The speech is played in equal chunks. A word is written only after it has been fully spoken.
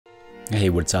Hey,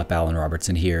 what's up? Alan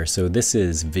Robertson here. So this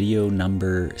is video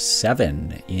number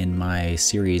 7 in my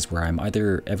series where I'm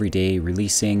either every day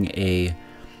releasing a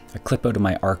clip out of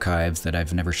my archives that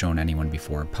I've never shown anyone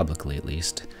before, publicly at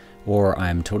least, or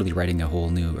I'm totally writing a whole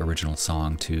new original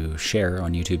song to share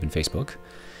on YouTube and Facebook.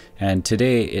 And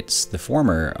today it's the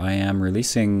former. I am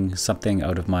releasing something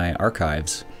out of my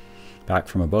archives back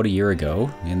from about a year ago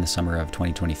in the summer of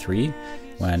 2023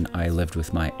 when I lived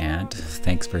with my aunt.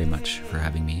 Thanks very much for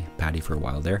having me, Patty, for a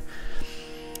while there.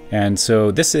 And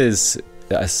so this is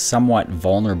a somewhat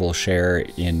vulnerable share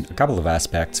in a couple of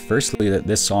aspects. Firstly, that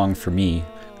this song for me,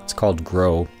 it's called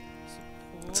Grow.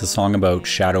 It's a song about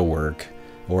shadow work,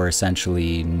 or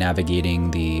essentially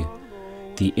navigating the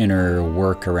inner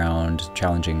work around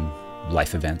challenging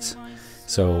life events.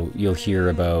 So you'll hear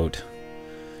about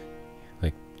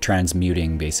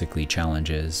transmuting basically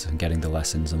challenges and getting the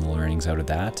lessons and the learnings out of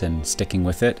that and sticking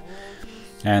with it.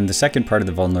 And the second part of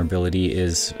the vulnerability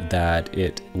is that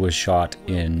it was shot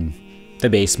in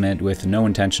the basement with no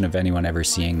intention of anyone ever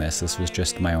seeing this. This was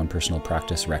just my own personal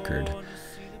practice record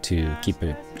to keep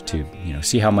it, to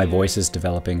see how my voice is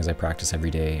developing as I practice every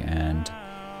day. And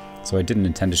so I didn't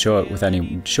intend to show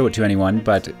it to anyone,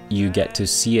 but you get to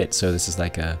see it. So this is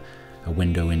like a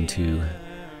window into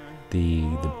the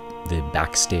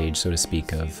backstage, so to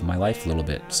speak, of my life a little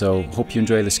bit. So hope you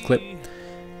enjoy this clip.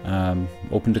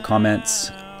 Open to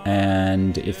comments,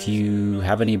 and if you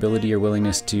have any ability or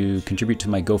willingness to contribute to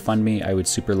my GoFundMe, I would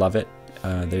super love it.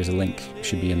 There's a link,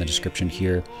 should be in the description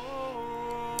here.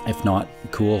 If not,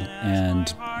 cool,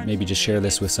 and maybe just share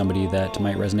this with somebody that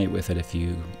might resonate with it if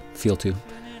you feel to.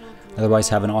 Otherwise,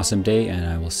 have an awesome day, and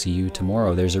I will see you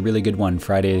tomorrow. There's a really good one.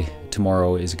 Friday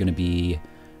tomorrow is going to be,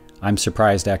 I'm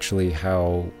surprised actually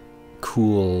how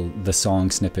cool the song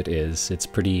snippet is. It's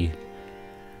pretty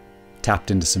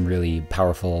tapped into some really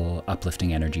powerful,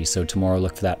 uplifting energy. So tomorrow,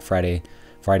 look for that Friday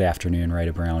afternoon, right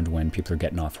around when people are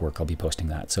getting off work. I'll be posting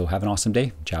that. So have an awesome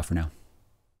day. Ciao for now.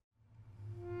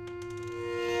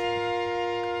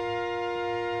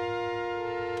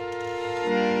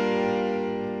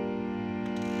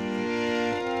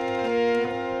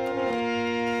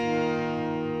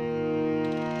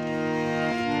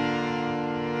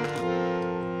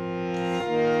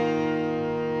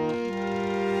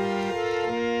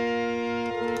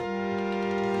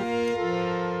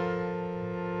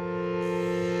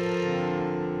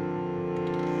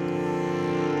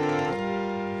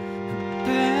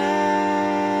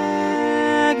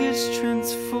 Is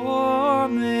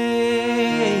transforming.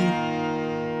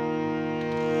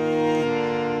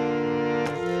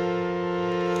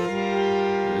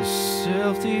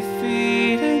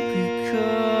 Self-defeating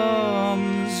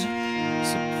becomes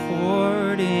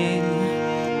supporting.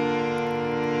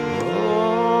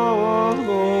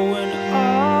 Oh, and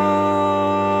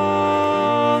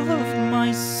all of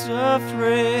my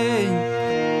suffering.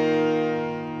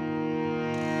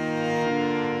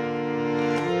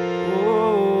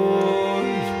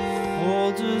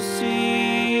 To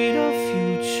seed of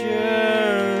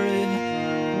future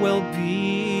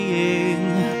well-being,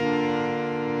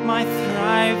 my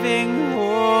thriving,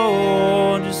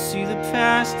 to see the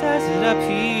past as it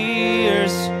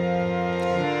appears.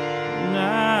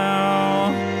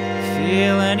 Now,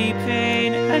 feel any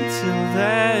pain until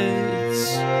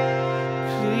that's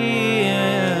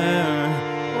clear.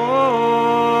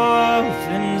 Oh,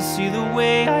 then see the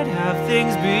way I'd have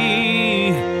things be.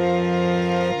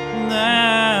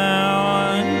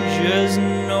 Just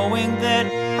knowing that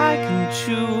I can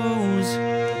choose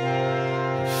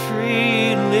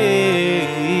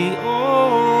freely.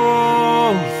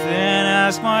 Oh, then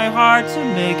ask my heart to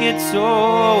make it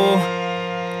so,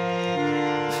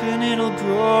 then it'll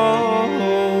grow.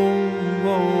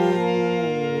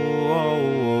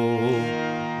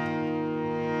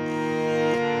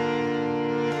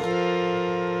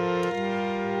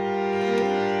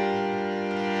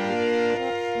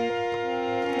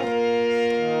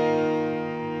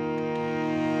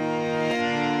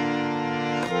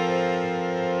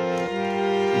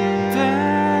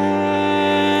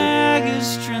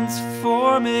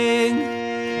 Transforming.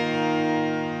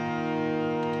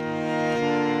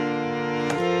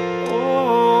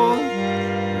 Oh,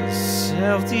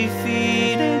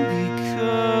 self-defeating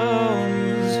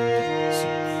becomes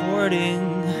supporting.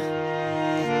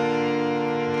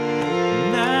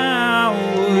 Now,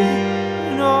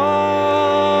 in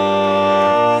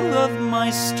all of my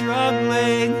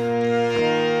struggling,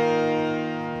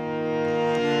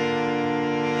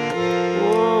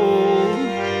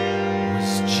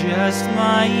 just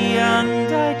my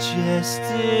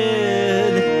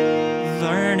undigested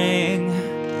learning.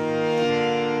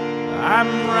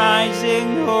 I'm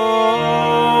rising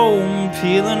home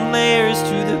peeling layers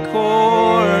to the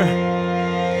core.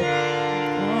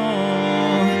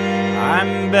 Oh,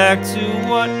 I'm back to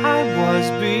what I was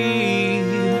before.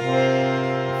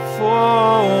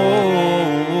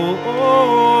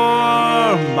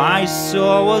 My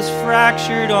soul was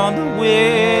fractured on the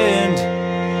wind.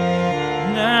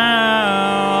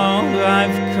 Now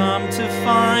I've come to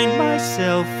find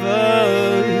myself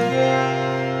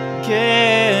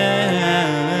again.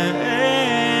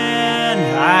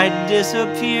 I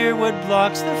disappear, what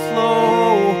blocks the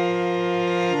flow?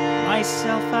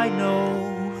 Myself I know.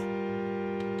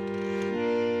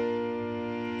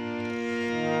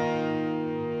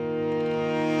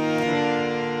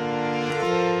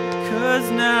 'Cause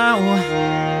now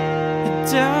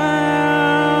down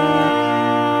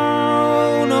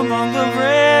among the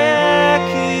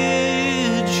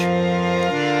wreckage,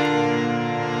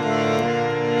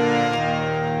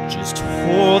 just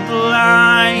hold the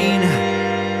line.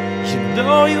 You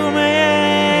know you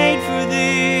made for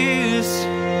this.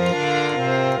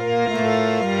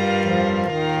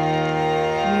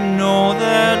 Know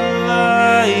that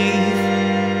life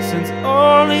sends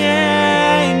only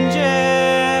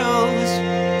angels,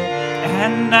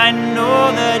 and I know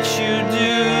that you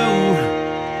do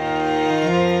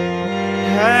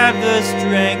have the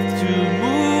strength to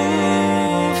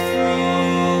move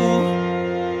through.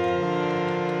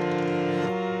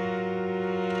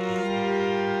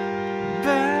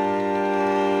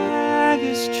 Bag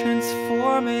is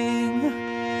transforming.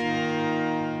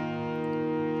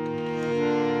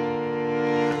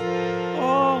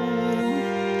 Oh,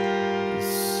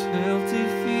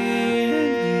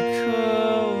 self-defeating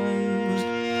becomes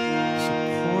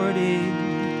supporting.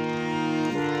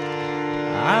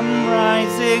 I'm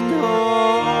rising,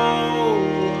 oh,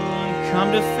 I come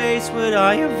to face what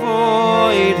I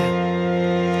avoid.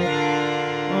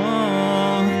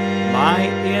 Oh, my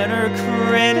inner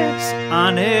critics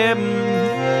unemployed.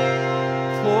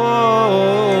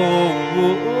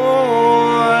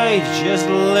 Just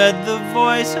let the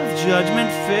voice of judgment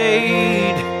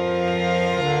fade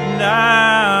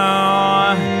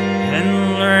now, and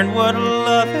learn what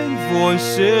loving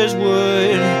voices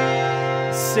would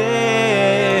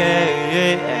say,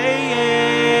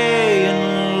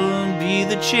 and be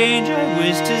the change I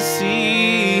wish to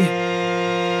see.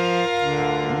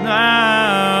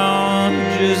 Now,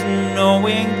 just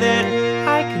knowing that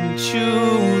I can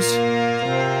choose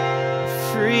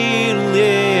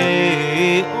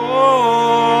freely,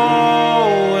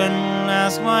 oh, and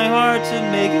ask my heart to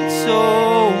make it so.